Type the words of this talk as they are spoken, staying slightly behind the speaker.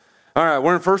All right,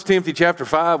 we're in 1 Timothy chapter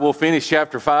 5. We'll finish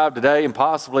chapter 5 today and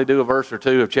possibly do a verse or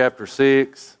two of chapter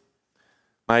 6.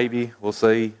 Maybe. We'll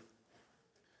see.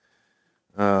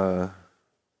 We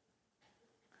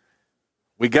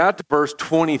got to verse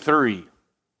 23.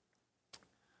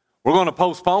 We're going to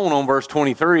postpone on verse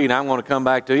 23, and I'm going to come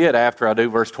back to it after I do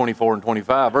verse 24 and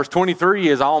 25. Verse 23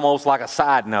 is almost like a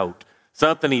side note,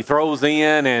 something he throws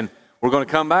in, and we're going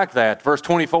to come back to that. Verse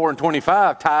 24 and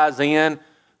 25 ties in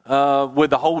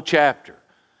with the whole chapter.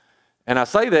 And I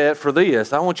say that for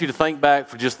this. I want you to think back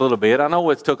for just a little bit. I know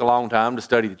it took a long time to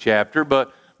study the chapter,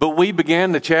 but we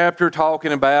began the chapter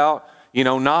talking about,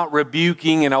 not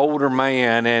rebuking an older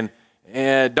man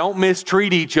and don't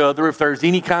mistreat each other. If there's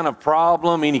any kind of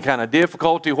problem, any kind of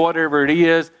difficulty, whatever it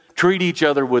is, treat each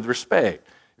other with respect.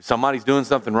 If somebody's doing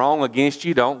something wrong against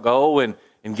you, don't go and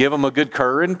give them a good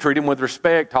current. Treat them with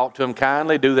respect. Talk to them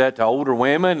kindly. Do that to older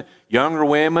women, younger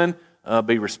women.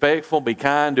 Be respectful. Be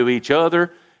kind to each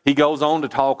other. He goes on to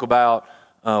talk about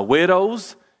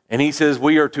widows. And he says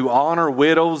we are to honor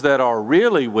widows that are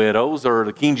really widows, or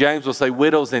the King James will say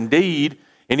widows indeed.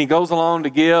 And he goes along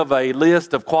to give a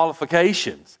list of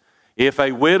qualifications. If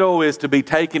a widow is to be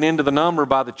taken into the number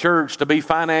by the church to be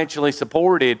financially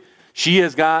supported, she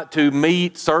has got to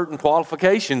meet certain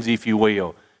qualifications, if you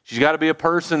will. She's got to be a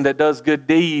person that does good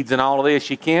deeds and all of this.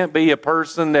 She can't be a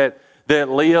person that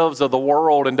lives of the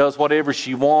world and does whatever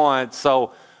she wants.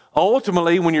 So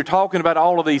ultimately, when you're talking about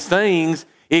all of these things,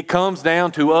 it comes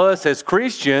down to us as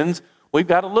Christians. We've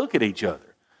got to look at each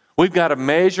other. We've got to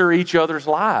measure each other's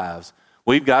lives.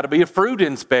 We've got to be a fruit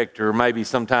inspector, maybe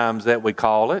sometimes that we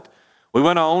call it. We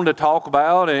went on to talk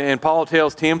about, and Paul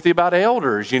tells Timothy about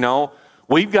elders.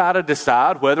 We've got to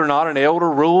decide whether or not an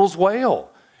elder rules well.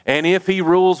 And if he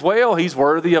rules well, he's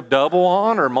worthy of double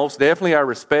honor, most definitely our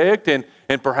respect and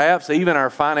perhaps even our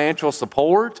financial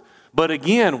support. But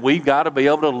again, we've got to be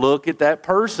able to look at that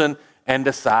person and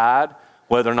decide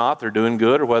whether or not they're doing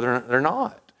good or whether they're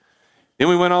not. Then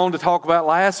we went on to talk about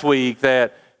last week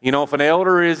that, if an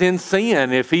elder is in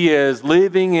sin, if he is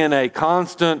living in a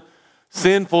constant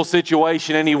sinful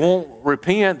situation and he won't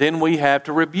repent, then we have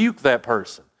to rebuke that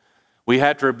person. We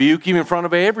have to rebuke him in front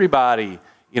of everybody.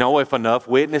 If enough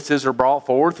witnesses are brought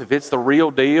forth, if it's the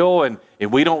real deal, and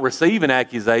we don't receive an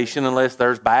accusation unless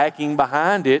there's backing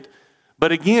behind it.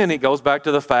 But again, it goes back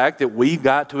to the fact that we've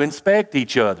got to inspect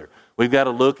each other. We've got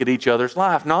to look at each other's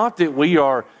life. Not that we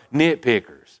are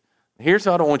nitpickers. Here's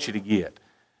what I want you to get.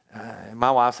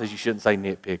 My wife says you shouldn't say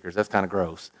nitpickers. That's kind of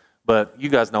gross. But you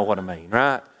guys know what I mean,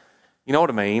 right? You know what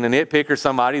I mean? A nitpicker is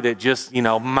somebody that just,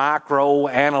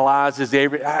 micro-analyzes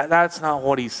that's not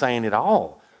what he's saying at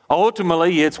all.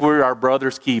 Ultimately, we're our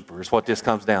brother's keepers, what this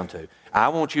comes down to. I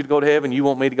want you to go to heaven. You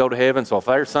want me to go to heaven. So if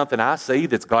there's something I see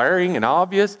that's glaring and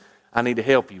obvious, I need to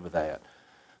help you with that.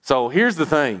 So here's the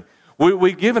thing.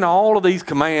 We've given all of these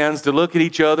commands to look at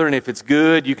each other, and if it's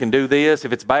good, you can do this.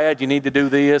 If it's bad, you need to do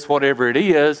this, whatever it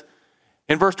is.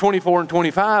 In verse 24 and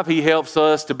 25, he helps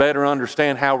us to better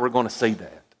understand how we're going to see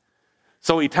that.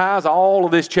 So he ties all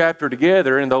of this chapter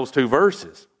together in those two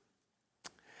verses.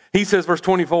 He says, verse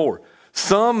 24,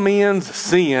 some men's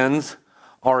sins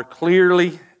are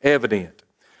clearly evident,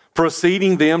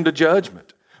 preceding them to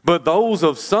judgment. But those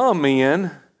of some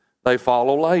men, they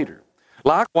follow later.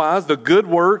 Likewise, the good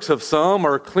works of some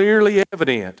are clearly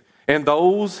evident, and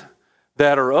those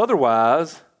that are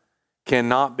otherwise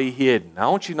cannot be hidden. Now,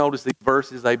 I want you to notice these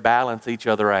verses, they balance each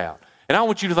other out. And I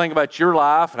want you to think about your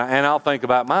life, and I'll think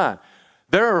about mine.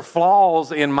 There are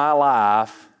flaws in my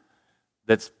life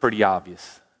that's pretty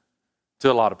obvious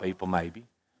to a lot of people, maybe.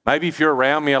 Maybe if you're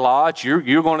around me a lot, you're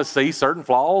going to see certain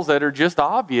flaws that are just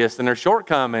obvious and they're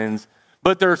shortcomings.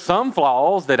 But there are some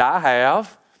flaws that I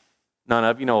have none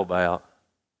of you know about.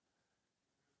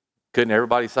 Couldn't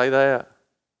everybody say that?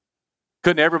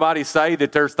 Couldn't everybody say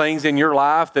that there's things in your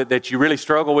life that you really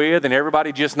struggle with and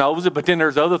everybody just knows it, but then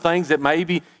there's other things that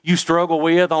maybe you struggle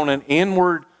with on an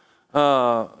inward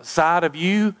side of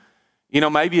you?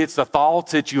 Maybe it's the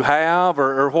thoughts that you have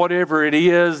or whatever it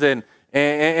is, and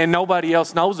nobody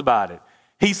else knows about it.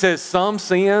 He says some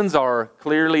sins are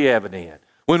clearly evident.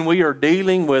 When we are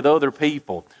dealing with other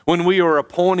people, when we are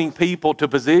appointing people to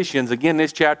positions, again,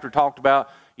 this chapter talked about,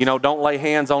 don't lay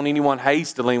hands on anyone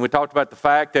hastily. And we talked about the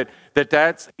fact that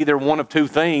that's either one of two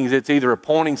things. It's either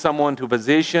appointing someone to a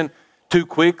position too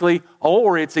quickly,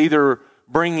 or it's either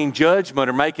bringing judgment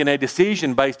or making a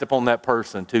decision based upon that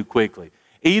person too quickly.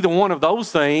 Either one of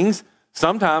those things,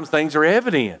 sometimes things are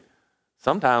evident.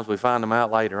 Sometimes we find them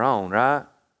out later on, right?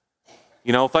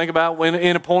 Think about when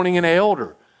in appointing an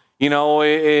elder.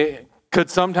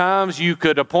 Sometimes you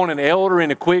could appoint an elder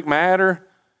in a quick matter,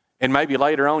 And maybe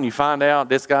later on you find out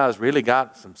this guy's really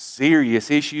got some serious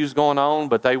issues going on,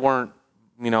 but they weren't,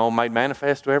 made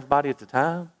manifest to everybody at the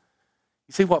time.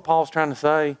 You see what Paul's trying to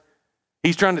say?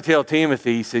 He's trying to tell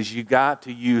Timothy, he says, you got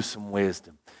to use some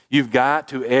wisdom. You've got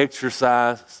to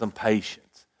exercise some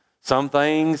patience. Some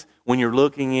things, when you're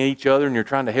looking at each other and you're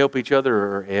trying to help each other,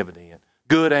 are evident,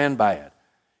 good and bad.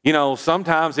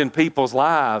 Sometimes in people's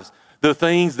lives,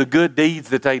 the good deeds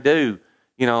that they do,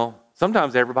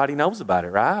 sometimes everybody knows about it,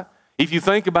 right? If you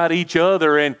think about each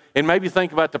other and maybe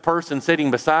think about the person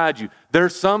sitting beside you,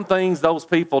 there's some things those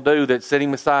people do that's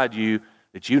sitting beside you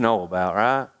that you know about,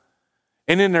 right?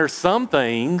 And then there's some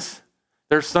things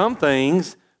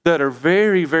that are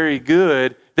very, very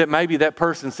good that maybe that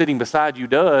person sitting beside you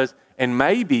does, and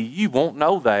maybe you won't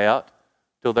know that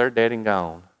till they're dead and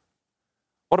gone.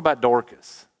 What about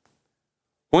Dorcas?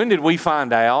 When did we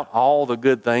find out all the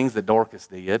good things that Dorcas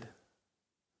did?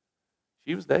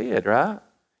 She was dead, right?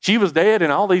 She was dead,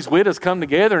 and all these widows come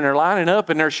together, and they're lining up,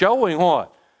 and they're showing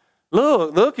what?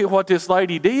 Look at what this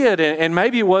lady did. And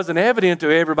maybe it wasn't evident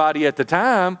to everybody at the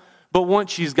time, but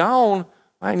once she's gone,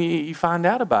 man, you find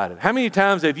out about it. How many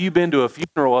times have you been to a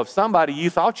funeral of somebody you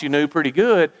thought you knew pretty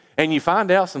good, and you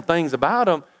find out some things about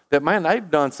them that, man,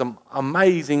 they've done some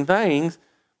amazing things,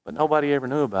 but nobody ever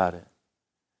knew about it?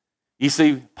 You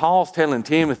see, Paul's telling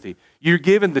Timothy, you're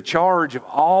given the charge of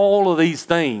all of these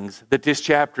things that this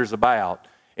chapter is about.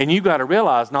 And you've got to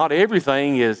realize not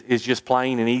everything is just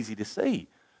plain and easy to see.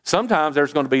 Sometimes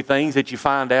there's going to be things that you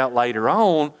find out later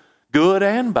on, good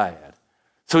and bad.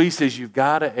 So he says you've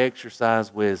got to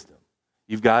exercise wisdom.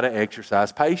 You've got to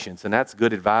exercise patience. And that's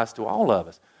good advice to all of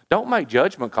us. Don't make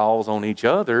judgment calls on each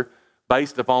other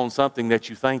based upon something that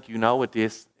you think you know at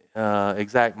this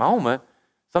exact moment.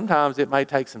 Sometimes it may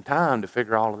take some time to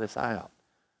figure all of this out.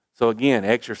 So again,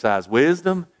 exercise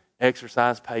wisdom,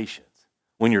 exercise patience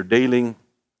when you're dealing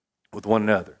with one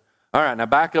another. All right, now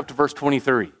back up to verse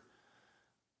 23.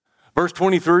 Verse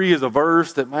 23 is a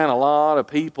verse that, man, a lot of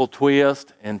people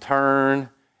twist and turn.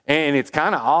 And it's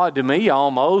kind of odd to me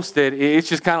almost that it's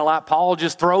just kind of like Paul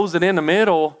just throws it in the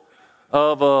middle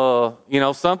of,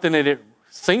 something that it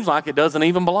seems like it doesn't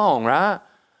even belong, right?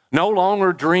 No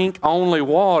longer drink only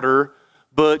water,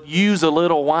 but use a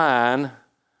little wine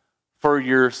for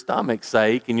your stomach's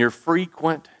sake and your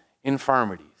frequent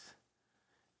infirmities.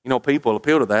 People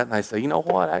appeal to that and they say, you know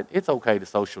what, it's okay to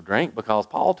social drink because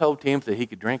Paul told Timothy he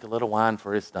could drink a little wine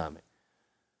for his stomach.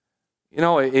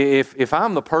 If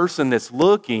I'm the person that's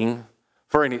looking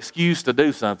for an excuse to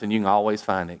do something, you can always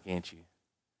find it, can't you?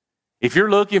 If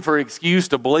you're looking for an excuse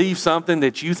to believe something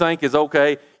that you think is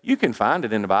okay, you can find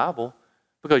it in the Bible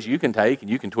because you can take and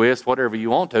you can twist whatever you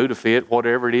want to fit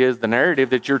whatever it is, the narrative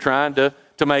that you're trying to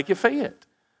make it fit.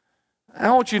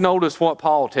 I want you to notice what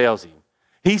Paul tells him.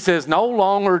 He says, no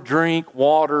longer drink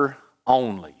water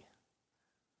only.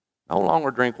 No longer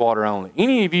drink water only.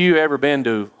 Any of you ever been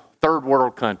to third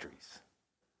world countries?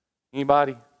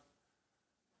 Anybody?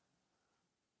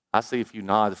 I see a few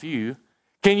nods. A few.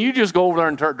 Can you just go over there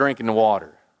and start drinking the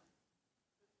water?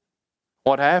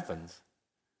 What happens?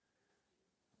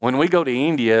 When we go to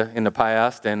India in the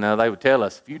past, and they would tell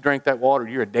us, if you drink that water,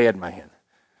 you're a dead man.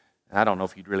 I don't know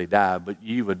if you'd really die, but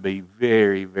you would be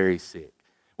very, very sick.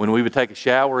 When we would take a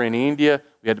shower in India,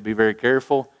 we had to be very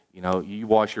careful. You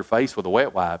wash your face with a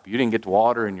wet wipe. You didn't get the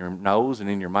water in your nose and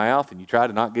in your mouth, and you try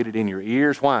to not get it in your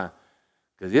ears. Why?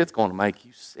 Because it's going to make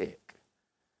you sick.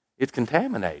 It's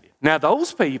contaminated. Now,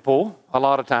 those people, a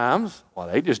lot of times,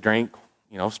 they just drink,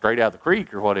 straight out of the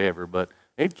creek or whatever, but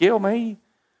it'd kill me.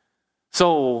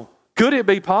 So, could it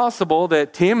be possible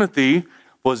that Timothy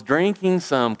was drinking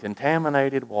some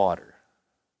contaminated water?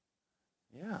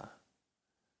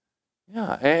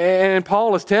 Yeah. And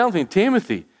Paul is telling him,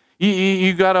 Timothy,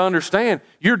 you got to understand,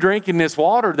 you're drinking this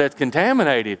water that's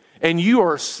contaminated, and you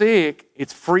are sick.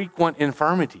 It's frequent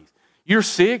infirmities. You're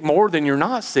sick more than you're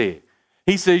not sick.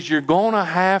 He says you're going to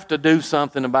have to do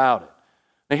something about it.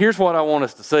 Now, here's what I want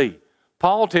us to see.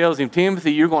 Paul tells him,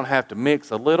 Timothy, you're going to have to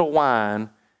mix a little wine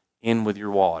in with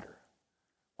your water.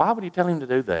 Why would he tell him to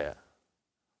do that?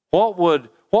 What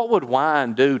would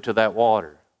wine do to that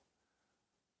water?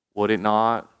 Would it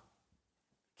not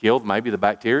kill maybe the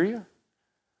bacteria?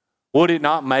 Would it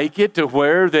not make it to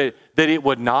where that it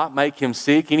would not make him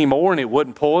sick anymore and it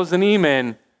wouldn't poison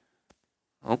him?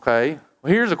 Okay,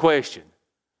 well, here's a question.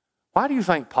 Why do you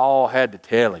think Paul had to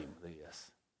tell him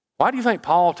this? Why do you think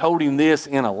Paul told him this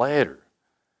in a letter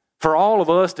for all of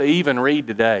us to even read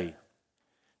today?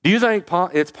 Do you think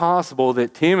it's possible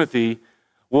that Timothy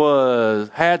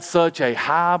had such a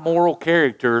high moral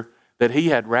character that he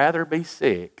had rather be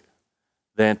sick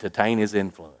than to taint his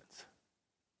influence?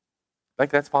 Think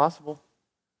that's possible?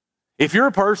 If you're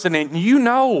a person and you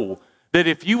know that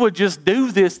if you would just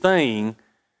do this thing,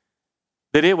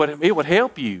 that it would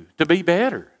help you to be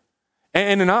better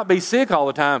and to not be sick all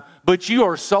the time, but you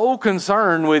are so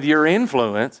concerned with your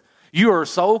influence, you are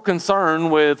so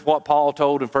concerned with what Paul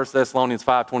told in 1 Thessalonians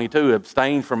 5:22,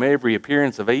 abstain from every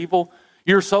appearance of evil.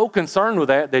 You're so concerned with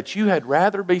that you had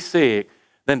rather be sick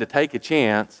than to take a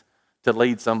chance to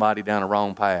lead somebody down a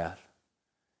wrong path.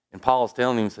 And Paul's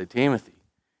telling him, say, Timothy,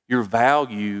 your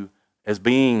value as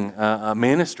being a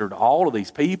minister to all of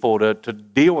these people, to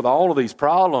deal with all of these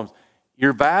problems,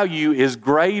 your value is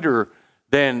greater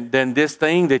than this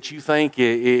thing that you think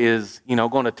is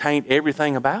going to taint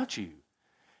everything about you.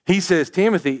 He says,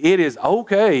 Timothy, it is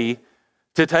okay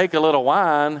to take a little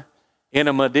wine in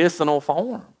a medicinal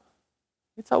form.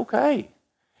 It's okay.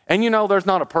 And there's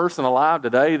not a person alive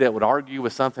today that would argue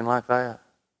with something like that.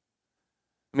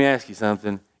 Let me ask you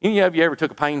something. Any of you ever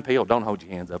took a pain pill? Don't hold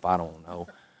your hands up, I don't know.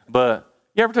 But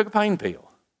you ever took a pain pill?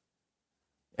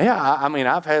 Yeah,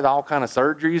 I've had all kind of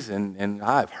surgeries and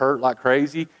I've hurt like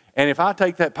crazy. And if I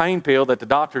take that pain pill that the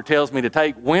doctor tells me to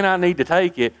take when I need to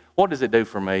take it, what does it do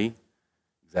for me?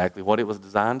 Exactly what it was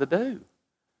designed to do.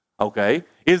 Okay,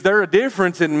 is there a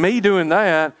difference in me doing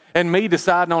that and me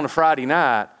deciding on a Friday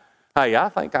night, hey, I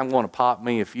think I'm going to pop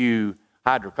me a few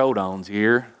hydrocodones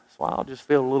here, so I'll just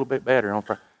feel a little bit better on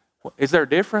Friday. Is there a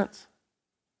difference?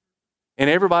 And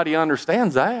everybody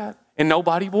understands that, and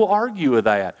nobody will argue with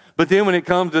that. But then when it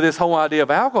comes to this whole idea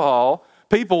of alcohol,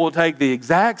 people will take the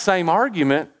exact same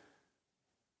argument,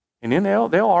 and then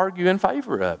they'll argue in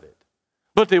favor of it.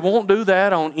 But they won't do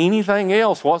that on anything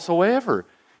else whatsoever.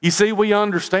 You see, we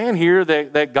understand here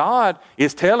that God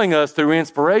is telling us through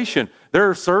inspiration, there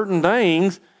are certain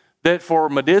things that for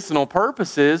medicinal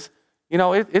purposes,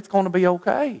 it's going to be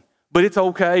okay. But it's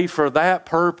okay for that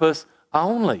purpose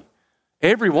only.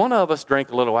 Every one of us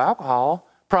drink a little alcohol.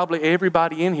 Probably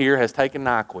everybody in here has taken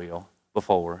NyQuil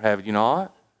before, have you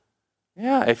not?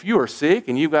 Yeah, if you are sick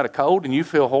and you've got a cold and you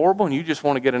feel horrible and you just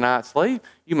want to get a night's sleep,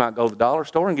 you might go to the dollar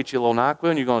store and get you a little NyQuil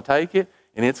and you're going to take it,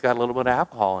 and it's got a little bit of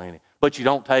alcohol in it. But you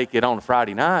don't take it on a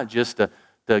Friday night just to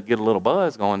get a little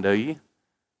buzz going, do you?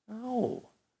 No.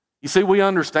 You see, we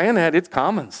understand that. It's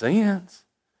common sense.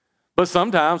 But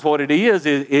sometimes what it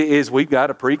is we've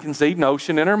got a preconceived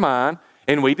notion in our mind,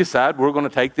 and we decide we're going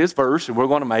to take this verse and we're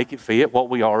going to make it fit what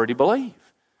we already believe.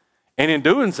 And in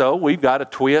doing so, we've got to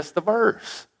twist the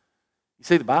verse. You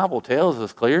see, the Bible tells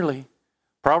us clearly.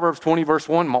 Proverbs 20, verse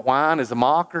 1, wine is a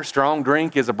mocker, strong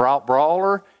drink is a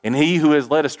brawler, and he who is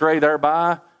led astray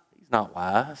thereby, he's not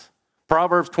wise.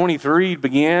 Proverbs 23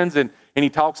 begins, and he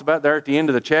talks about there at the end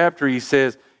of the chapter, he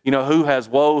says, who has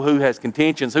woe, who has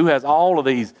contentions, who has all of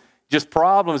these just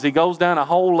problems. He goes down a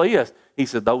whole list. He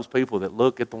said, those people that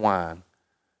look at the wine,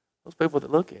 those people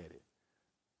that look at it.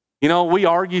 We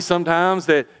argue sometimes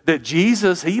that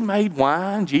Jesus, he made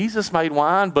wine. Jesus made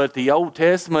wine, but the Old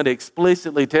Testament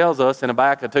explicitly tells us in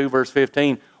Habakkuk 2, verse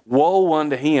 15, woe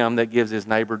unto him that gives his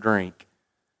neighbor drink.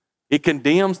 It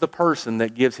condemns the person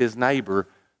that gives his neighbor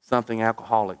something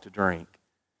alcoholic to drink.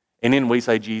 And then we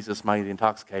say Jesus made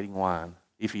intoxicating wine.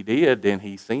 If he did, then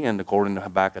he sinned according to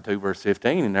Habakkuk 2, verse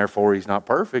 15, and therefore he's not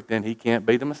perfect, and he can't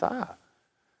be the Messiah.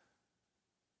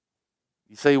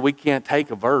 You see, we can't take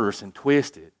a verse and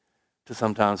twist it to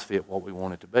sometimes fit what we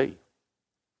want it to be.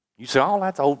 You say, oh,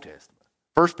 that's Old Testament.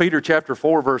 1 Peter chapter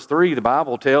 4, verse 3, the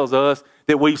Bible tells us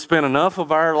that we've spent enough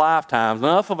of our lifetimes,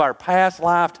 enough of our past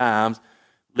lifetimes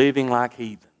living like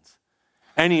heathens.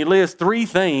 And he lists 3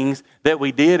 things that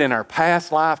we did in our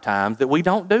past lifetimes that we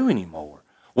don't do anymore.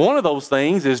 One of those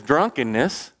things is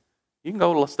drunkenness. You can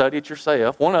go study it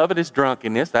yourself. One of it is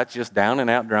drunkenness. That's just down and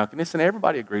out drunkenness, and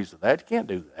everybody agrees with that. You can't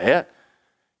do that.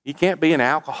 You can't be an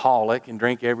alcoholic and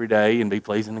drink every day and be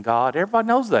pleasing to God. Everybody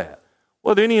knows that.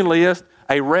 Well, then he lists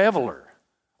a reveler.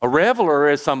 A reveler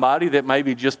is somebody that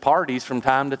maybe just parties from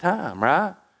time to time,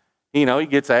 right? He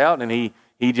gets out and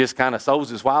he just kind of sows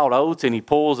his wild oats and he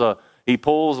pulls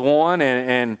one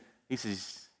and he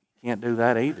says, you can't do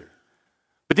that either.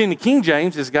 But then the King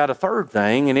James has got a third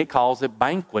thing and it calls it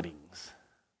banquetings.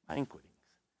 Banquetings.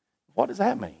 What does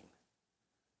that mean?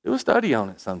 Do a study on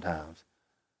it sometimes.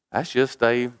 That's just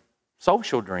a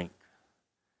social drink.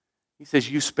 He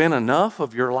says you spend enough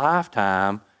of your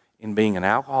lifetime in being an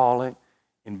alcoholic,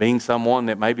 in being someone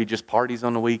that maybe just parties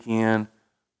on the weekend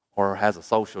or has a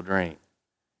social drink.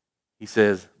 He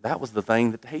says that was the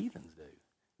thing that the heathens do.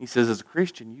 He says as a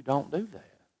Christian, you don't do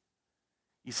that.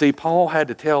 You see, Paul had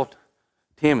to tell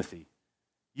Timothy,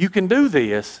 you can do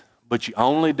this, but you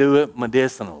only do it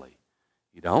medicinally.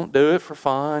 You don't do it for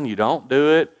fun. You don't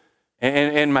do it.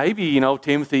 And maybe,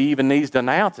 Timothy even needs to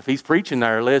announce if he's preaching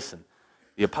there, listen,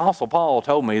 the Apostle Paul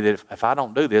told me that if I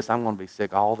don't do this, I'm going to be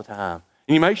sick all the time.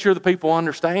 And you make sure the people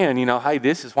understand, hey,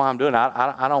 this is why I'm doing it.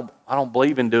 I don't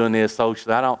believe in doing this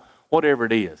socially. Whatever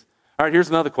it is. All right, here's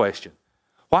another question.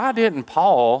 Why didn't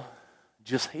Paul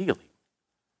just heal him?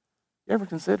 You ever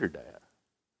considered that?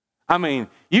 I mean,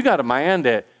 you got a man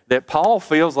that Paul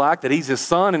feels like that he's his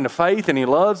son in the faith and he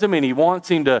loves him and he wants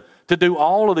him to do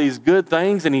all of these good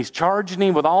things and he's charging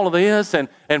him with all of this.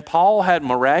 And Paul had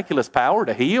miraculous power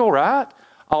to heal, right?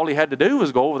 All he had to do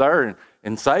was go over there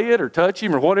and say it or touch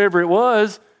him or whatever it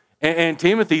was, and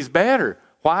Timothy's better.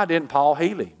 Why didn't Paul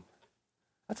heal him?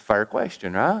 That's a fair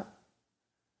question, right?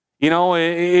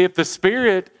 If the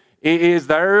Spirit is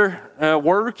there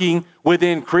working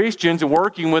within Christians and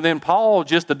working within Paul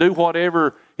just to do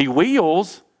whatever he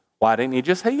wills, why didn't he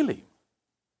just heal him?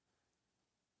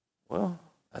 Well,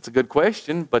 that's a good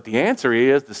question, but the answer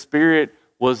is the Spirit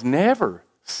was never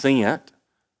sent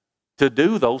to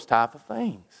do those type of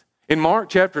things. In Mark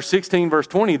chapter 16, verse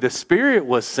 20, the Spirit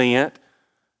was sent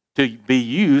to be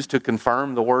used to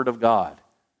confirm the Word of God.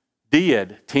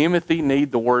 Did Timothy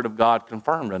need the Word of God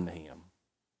confirmed unto him?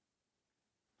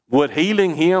 Would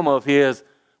healing him of his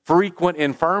frequent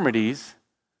infirmities,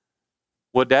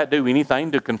 would that do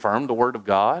anything to confirm the Word of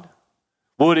God?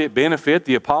 Would it benefit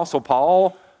the Apostle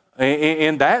Paul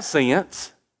in that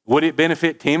sense? Would it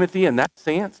benefit Timothy in that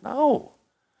sense? No.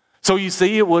 So you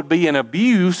see, it would be an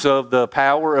abuse of the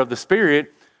power of the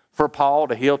Spirit for Paul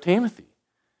to heal Timothy.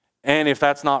 And if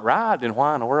that's not right, then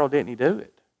why in the world didn't he do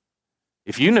it?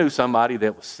 If you knew somebody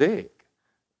that was sick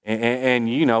and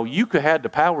you could have the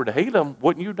power to heal them,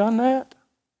 wouldn't you have done that?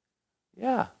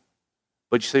 Yeah.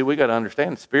 But you see, we got to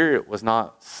understand the Spirit was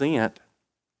not sent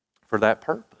for that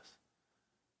purpose.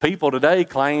 People today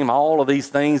claim all of these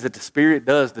things that the Spirit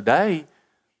does today.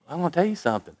 I'm going to tell you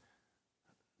something.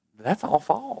 That's all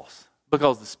false,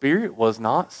 because the Spirit was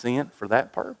not sent for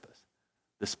that purpose.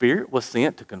 The Spirit was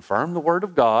sent to confirm the Word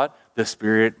of God. The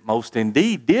Spirit most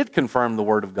indeed did confirm the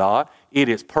Word of God. It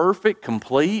is perfect,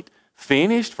 complete,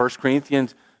 finished. 1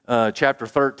 Corinthians chapter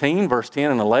 13, verse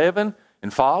 10 and 11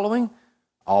 and following.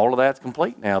 All of that's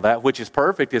complete now. That which is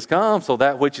perfect is come, so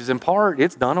that which is in part,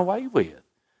 it's done away with.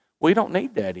 We don't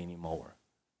need that anymore.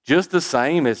 Just the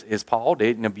same as Paul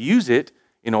didn't abuse it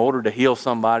in order to heal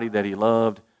somebody that he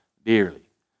loved dearly.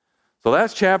 So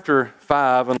that's chapter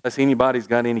 5, unless anybody's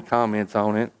got any comments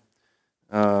on it.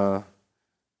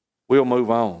 We'll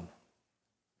move on.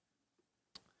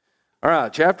 All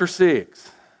right, chapter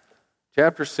 6.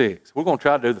 Chapter 6. We're going to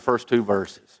try to do the first 2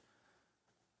 verses.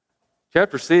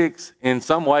 Chapter 6, in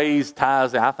some ways,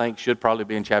 ties, I think, should probably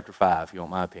be in chapter 5, if you want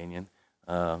my opinion.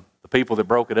 The people that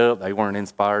broke it up, they weren't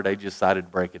inspired. They just decided to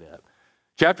break it up.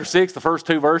 Chapter 6, the first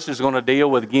 2 verses are going to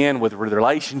deal with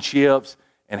relationships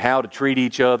and how to treat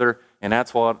each other. And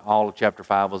that's what all of chapter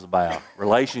 5 was about.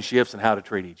 Relationships and how to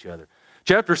treat each other.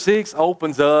 Chapter 6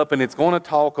 opens up and it's going to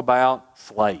talk about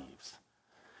slaves.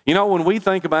 When we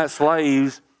think about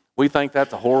slaves, we think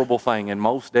that's a horrible thing. And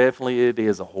most definitely it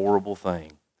is a horrible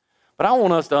thing. But I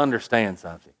want us to understand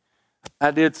something.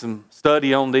 I did some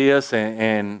study on this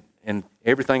and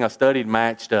everything I studied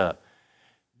matched up.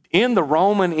 In the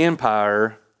Roman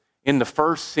Empire, in the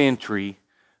 1st century,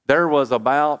 there was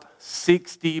about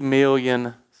 60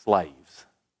 million slaves.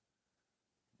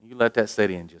 You let that set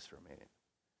in just for a minute.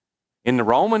 In the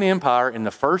Roman Empire, in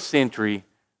the 1st century,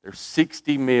 there's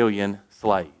 60 million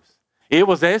slaves. It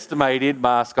was estimated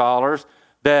by scholars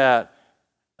that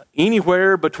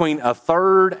anywhere between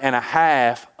 1/3 and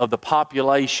 1/2 of the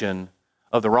population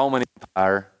of the Roman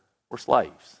Empire were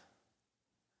slaves.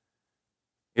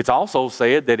 It's also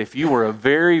said that if you were a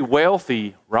very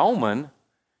wealthy Roman,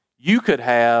 you could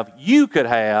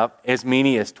have as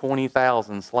many as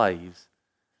 20,000 slaves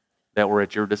that were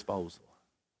at your disposal.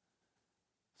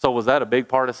 So was that a big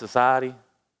part of society?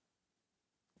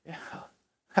 Yeah,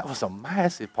 that was a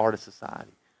massive part of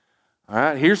society. All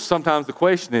right, here's sometimes the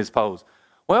question is posed.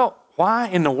 Well, why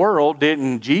in the world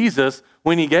didn't Jesus,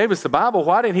 when he gave us the Bible,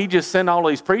 why didn't he just send all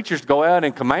these preachers to go out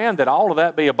and command that all of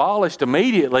that be abolished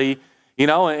immediately,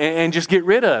 and just get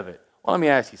rid of it? Well, let me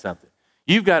ask you something.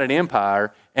 You've got an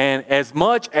empire, and as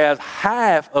much as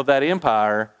half of that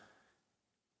empire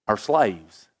are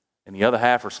slaves, and the other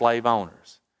half are slave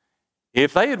owners.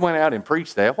 If they had went out and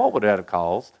preached that, what would that have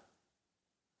caused?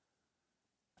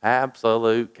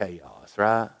 Absolute chaos,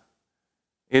 right?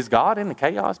 Is God in the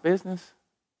chaos business?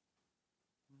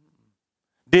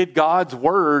 Did God's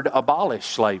word abolish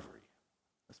slavery?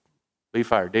 Let's be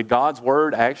fair. Did God's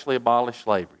word actually abolish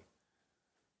slavery?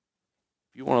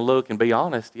 If you want to look and be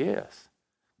honest, yes.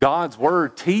 God's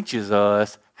word teaches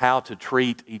us how to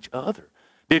treat each other.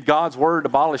 Did God's word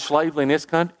abolish slavery in this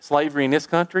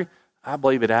country? I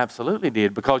believe it absolutely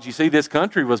did, because you see, this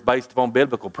country was based upon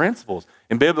biblical principles,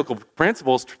 and biblical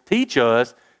principles teach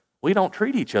us we don't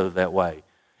treat each other that way.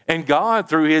 And God,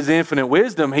 through His infinite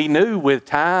wisdom, He knew with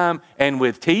time and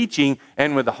with teaching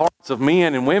and with the hearts of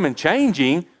men and women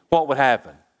changing, what would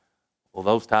happen? Well,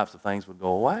 those types of things would go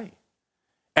away.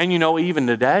 And even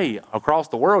today, across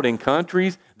the world, in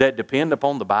countries that depend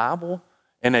upon the Bible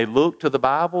and they look to the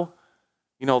Bible,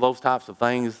 those types of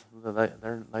things,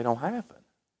 they don't happen.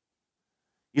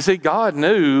 You see, God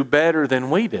knew better than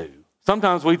we do.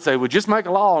 Sometimes we'd say, well, just make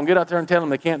a law and get out there and tell them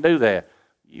they can't do that.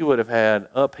 You would have had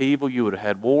upheaval, you would have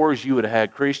had wars, you would have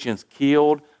had Christians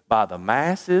killed by the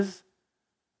masses.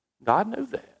 God knew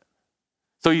that.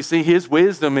 So you see, His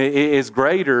wisdom is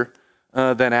greater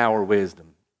than our wisdom.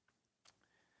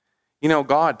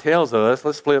 God tells us,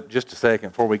 let's flip just a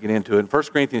second before we get into it. In 1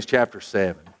 Corinthians chapter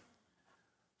 7.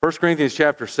 1 Corinthians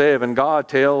chapter 7, God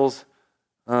tells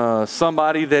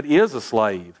somebody that is a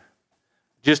slave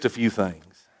just a few things.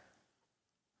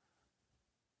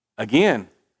 Again,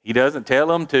 He doesn't tell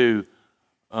them to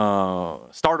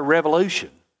start a revolution.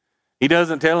 He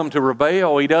doesn't tell them to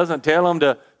rebel. He doesn't tell them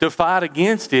to fight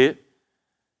against it.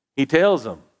 He tells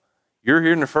them, you're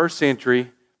here in the first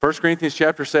century, 1 Corinthians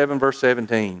chapter 7, verse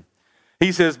 17.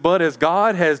 He says, but as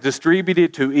God has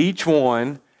distributed to each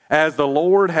one, as the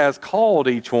Lord has called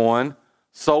each one,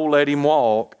 so let him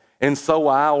walk, and so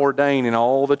I ordain in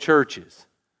all the churches.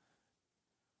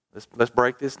 Let's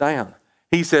break this down.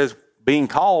 He says, being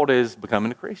called is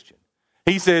becoming a Christian.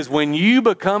 He says, when you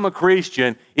become a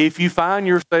Christian, if you find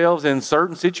yourselves in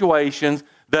certain situations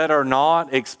that are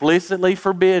not explicitly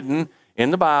forbidden in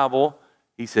the Bible,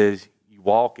 he says, you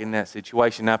walk in that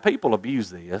situation. Now, people abuse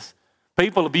this.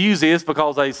 People abuse this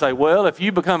because they say, well, if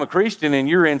you become a Christian and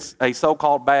you're in a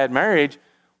so-called bad marriage,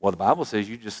 well, the Bible says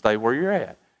you just stay where you're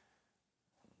at.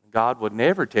 God would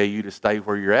never tell you to stay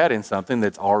where you're at in something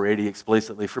that's already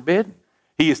explicitly forbidden.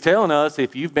 He is telling us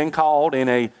if you've been called in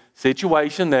a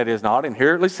situation that is not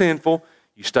inherently sinful,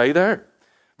 you stay there.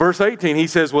 Verse 18, he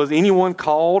says, was anyone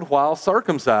called while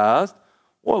circumcised?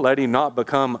 Well, let him not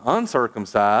become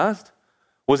uncircumcised.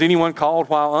 Was anyone called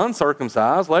while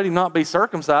uncircumcised? Let him not be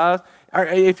circumcised.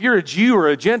 If you're a Jew or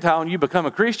a Gentile and you become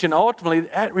a Christian, ultimately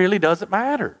that really doesn't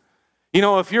matter.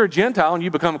 If you're a Gentile and you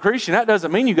become a Christian, that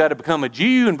doesn't mean you got to become a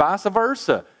Jew and vice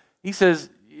versa. He says,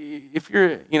 if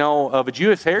you're, of a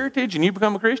Jewish heritage and you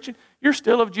become a Christian, you're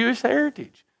still of Jewish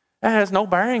heritage. That has no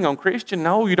bearing on Christian.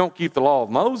 No, you don't keep the law of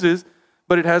Moses,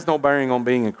 but it has no bearing on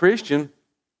being a Christian.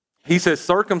 He says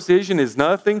circumcision is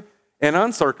nothing and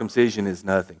uncircumcision is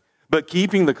nothing, but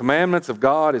keeping the commandments of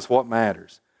God is what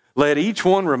matters. Let each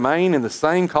one remain in the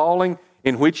same calling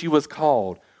in which he was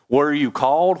called. Were you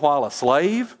called while a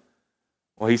slave?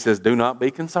 Well, he says, do not be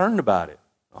concerned about it.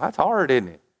 Well, that's hard, isn't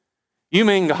it? You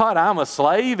mean, God, I'm a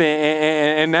slave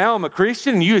and now I'm a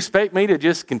Christian and you expect me to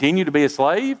just continue to be a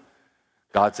slave?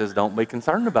 God says, don't be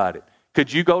concerned about it.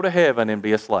 Could you go to heaven and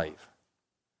be a slave?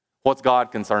 What's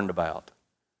God concerned about?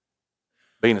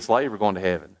 Being a slave or going to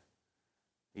heaven?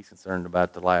 He's concerned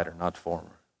about the latter, not the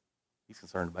former. He's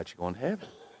concerned about you going to heaven.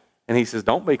 And he says,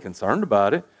 don't be concerned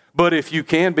about it. But if you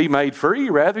can be made free,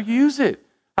 rather use it.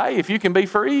 Hey, if you can be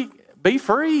free, be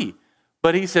free.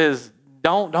 But he says,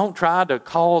 don't try to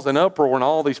cause an uproar and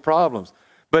all these problems.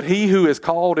 But he who is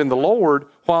called in the Lord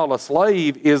while a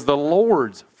slave is the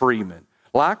Lord's freeman.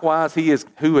 Likewise,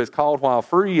 who is called while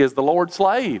free is the Lord's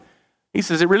slave. He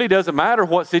says it really doesn't matter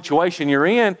what situation you're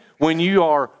in. When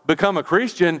you become a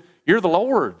Christian, you're the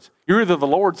Lord's. You're either the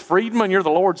Lord's freedman, you're the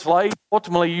Lord's slave.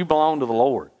 Ultimately, you belong to the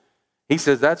Lord. He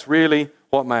says that's really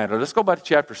what matters. Let's go back to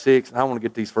chapter 6, and I want to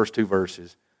get these first two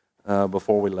verses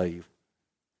before we leave.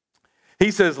 He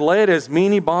says, let as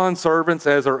many bondservants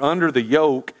as are under the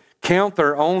yoke count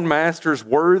their own masters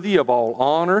worthy of all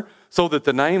honor, so that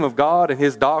the name of God and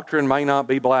his doctrine may not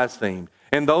be blasphemed.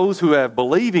 And those who have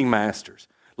believing masters,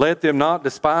 let them not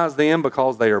despise them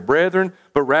because they are brethren,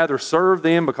 but rather serve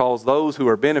them because those who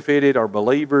are benefited are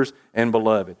believers and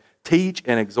beloved. Teach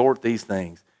and exhort these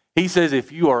things. He says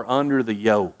if you are under the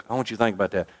yoke, I want you to think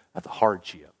about that. That's a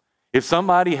hardship. If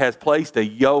somebody has placed a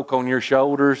yoke on your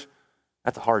shoulders,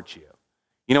 that's a hardship.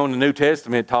 In the New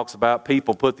Testament, it talks about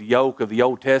people put the yoke of the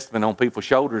Old Testament on people's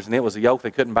shoulders, and it was a yoke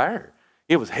they couldn't bear.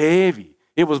 It was heavy.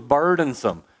 It was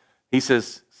burdensome. He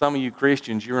says, some of you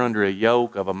Christians, you're under a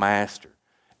yoke of a master.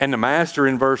 And the master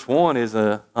in verse 1 is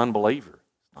an unbeliever,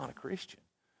 not a Christian.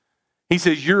 He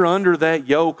says, you're under that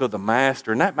yoke of the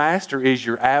master, and that master is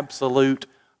your absolute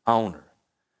owner.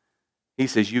 He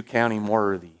says, you count him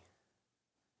worthy.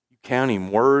 You count him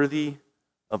worthy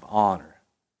of honor.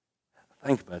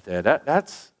 Think about that.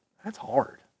 That's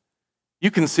hard.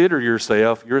 You consider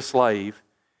yourself, you're a slave,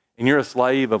 and you're a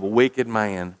slave of a wicked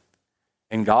man,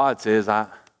 and God says, I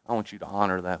want you to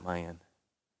honor that man.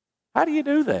 How do you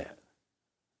do that?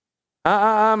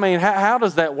 I mean, how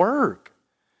does that work?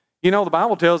 You know, the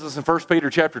Bible tells us in 1 Peter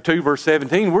chapter 2, verse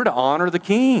 17, we're to honor the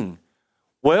king.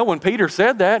 Well, when Peter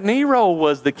said that, Nero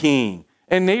was the king.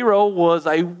 And Nero was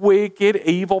a wicked,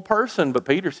 evil person. But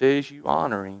Peter says you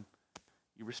honor him.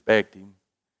 You respect him.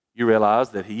 You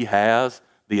realize that he has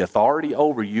the authority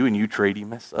over you and you treat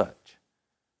him as such.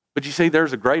 But you see,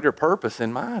 there's a greater purpose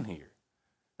in mind here.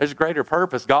 There's a greater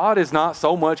purpose. God is not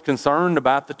so much concerned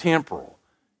about the temporal.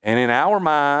 And in our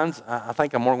minds, I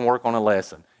think I'm going to work on a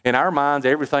lesson. In our minds,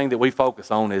 everything that we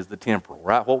focus on is the temporal,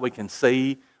 right? What we can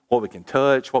see, what we can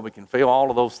touch, what we can feel, all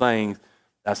of those things,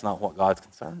 that's not what God's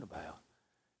concerned about.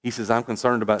 He says, I'm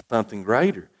concerned about something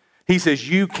greater. He says,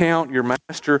 you count your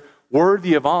master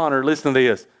worthy of honor. Listen to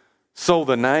this. So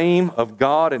the name of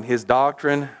God and his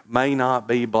doctrine may not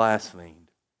be blasphemed.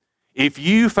 If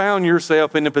you found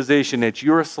yourself in the position that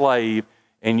you're a slave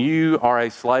and you are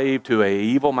a slave to an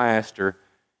evil master,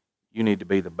 you need to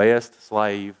be the best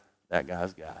slave that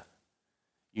guy's got.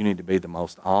 You need to be the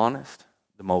most honest,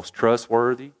 the most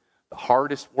trustworthy, the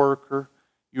hardest worker.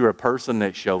 You're a person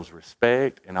that shows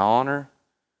respect and honor.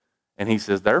 And he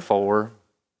says, therefore,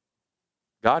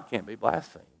 God can't be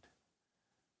blasphemed.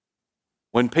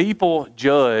 When people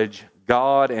judge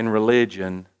God and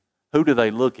religion, who do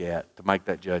they look at to make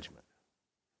that judgment?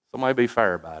 Somebody be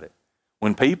fair about it.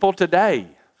 When people today,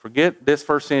 forget this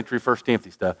first century, 1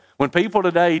 Timothy stuff. When people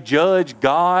today judge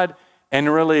God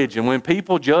and religion, when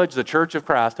people judge the church of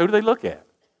Christ, who do they look at?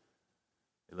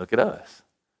 They look at us.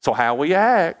 So how we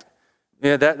act,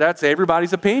 that's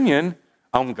everybody's opinion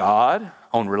on God,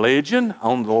 on religion,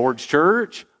 on the Lord's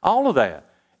church, all of that.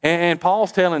 And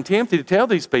Paul's telling Timothy to tell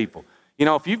these people, you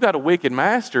know, if you've got a wicked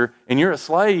master and you're a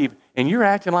slave and you're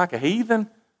acting like a heathen,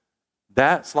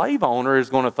 that slave owner is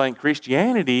going to think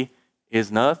Christianity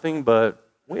is nothing but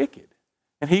wicked.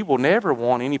 And he will never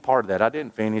want any part of that. I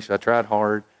didn't finish. I tried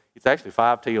hard. It's actually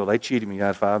 5 till. They cheated me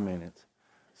out of 5 minutes.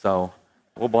 So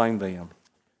we'll blame them.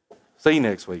 See you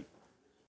next week.